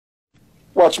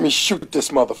Watch me shoot this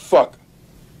motherfucker.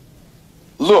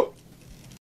 Look.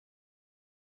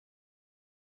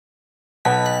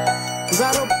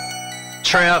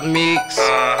 Trap mix.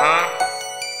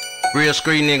 Real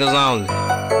street niggas only.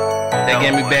 They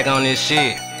get me back on this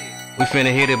shit. We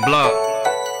finna hit it block.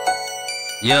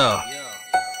 Yeah.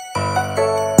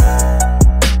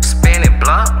 Spin it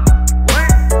block.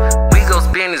 What? We gon'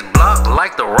 spin this block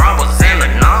like the robbers and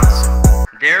the knocks.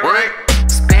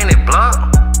 What? Spin it block.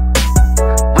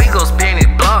 We gon' spin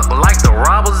it block like the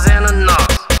robbers and the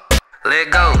knocks. Let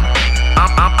go.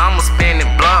 I'ma spin it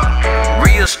block.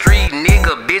 Real street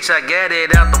nigga, bitch, I got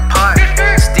it out the pot.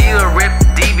 Still rip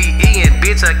DVE and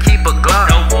bitch, I keep a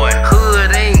Glock.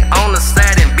 Hood ain't on the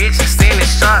side and bitch, you sending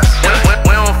shots.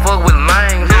 We don't fuck with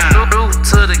lame, through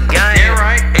to the game.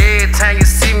 Every time you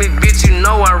see me, bitch, you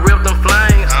know I rip them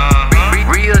flames.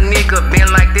 Real nigga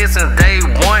been like this since day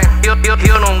one. Hit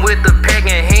him with the pack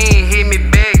and he ain't hit me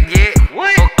back yet.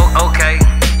 Okay,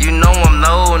 you know I'm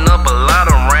loading up a lot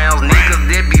of rounds. Niggas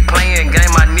that be playing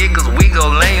game, my niggas, we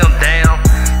go lay them down.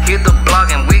 Hit the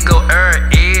block and we go air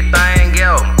everything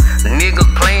out. Niggas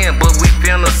playing, but we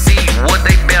finna see what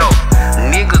they bout.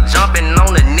 Niggas jumping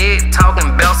on the net,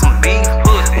 talking about some beef.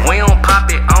 We don't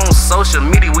pop it on social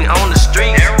media, we on the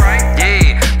streets.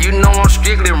 Yeah, you know I'm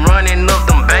strictly running up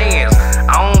them bands.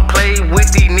 I don't play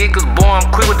with these niggas, boy,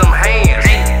 I'm quick with them hands.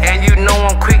 And you know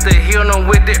I'm quick to heal them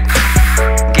with it.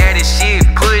 Got this shit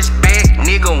push back,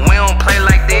 nigga, we don't play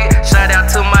like that. Shout out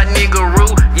to my nigga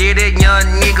Roo, yeah, that young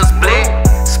nigga split,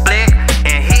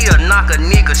 and he'll knock a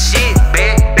nigga shit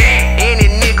back. Any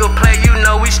nigga play, you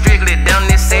know we strictly down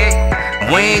this set.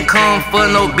 We ain't come for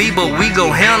no beat, but we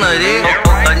gon' handle that.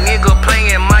 A nigga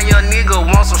playing, my young nigga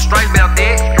want some stripes about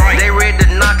that. They ready to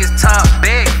knock his top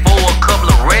back for a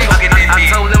couple of racks. I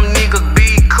told them niggas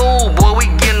be cool, boy, we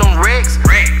getting them wrecks.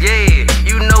 Yeah,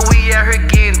 you know we out here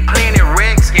getting plenty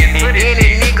wrecks. And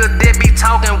any nigga that be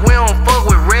talking, we don't fuck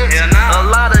with wrecks. A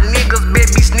lot of niggas bet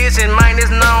be snitching, man,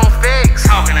 it's known facts.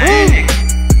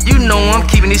 You know I'm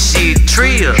keeping this shit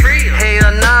trill.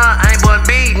 Hell nah, I ain't but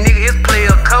big, nigga, it's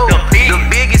player code. The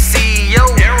biggest CEO,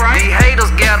 these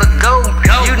haters gotta go.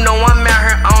 You know I'm out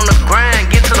here on the grind,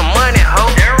 get to the money, ho.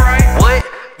 What?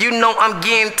 You know I'm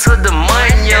getting to the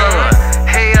money,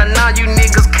 Hell nah, you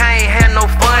niggas can't have no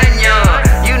fun,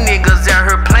 You niggas out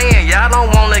here playing, y'all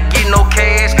don't wanna get no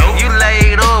cash. You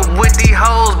laid up with these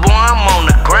hoes, boy, I'm on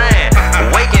the grind.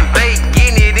 Wake and bake,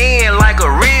 getting it in like a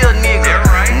real nigga.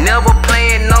 Never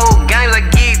playing no games, I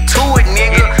get to it,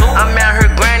 nigga. I'm out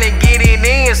here grinding, get it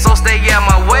in, so stay out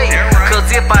my way.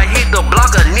 Cause if I hit the